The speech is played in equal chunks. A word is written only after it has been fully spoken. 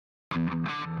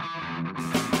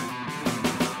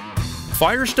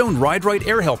Firestone Rite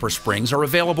air helper springs are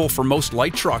available for most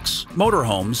light trucks,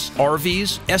 motorhomes,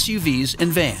 RVs, SUVs,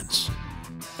 and vans.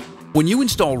 When you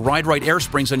install Rite air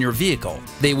springs on your vehicle,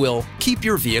 they will keep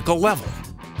your vehicle level,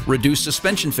 reduce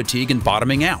suspension fatigue and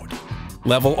bottoming out,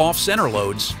 level off center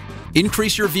loads,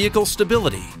 increase your vehicle's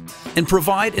stability, and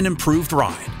provide an improved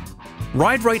ride.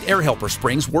 Rite air helper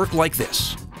springs work like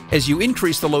this. As you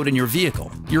increase the load in your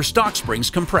vehicle, your stock springs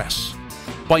compress.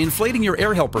 By inflating your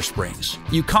air helper springs,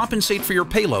 you compensate for your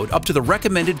payload up to the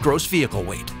recommended gross vehicle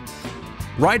weight.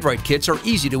 Rite kits are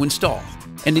easy to install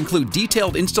and include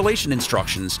detailed installation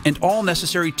instructions and all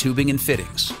necessary tubing and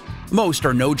fittings. Most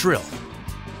are no drill.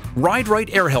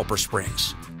 Rite air helper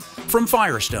springs from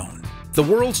Firestone, the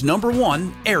world's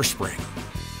 #1 air spring.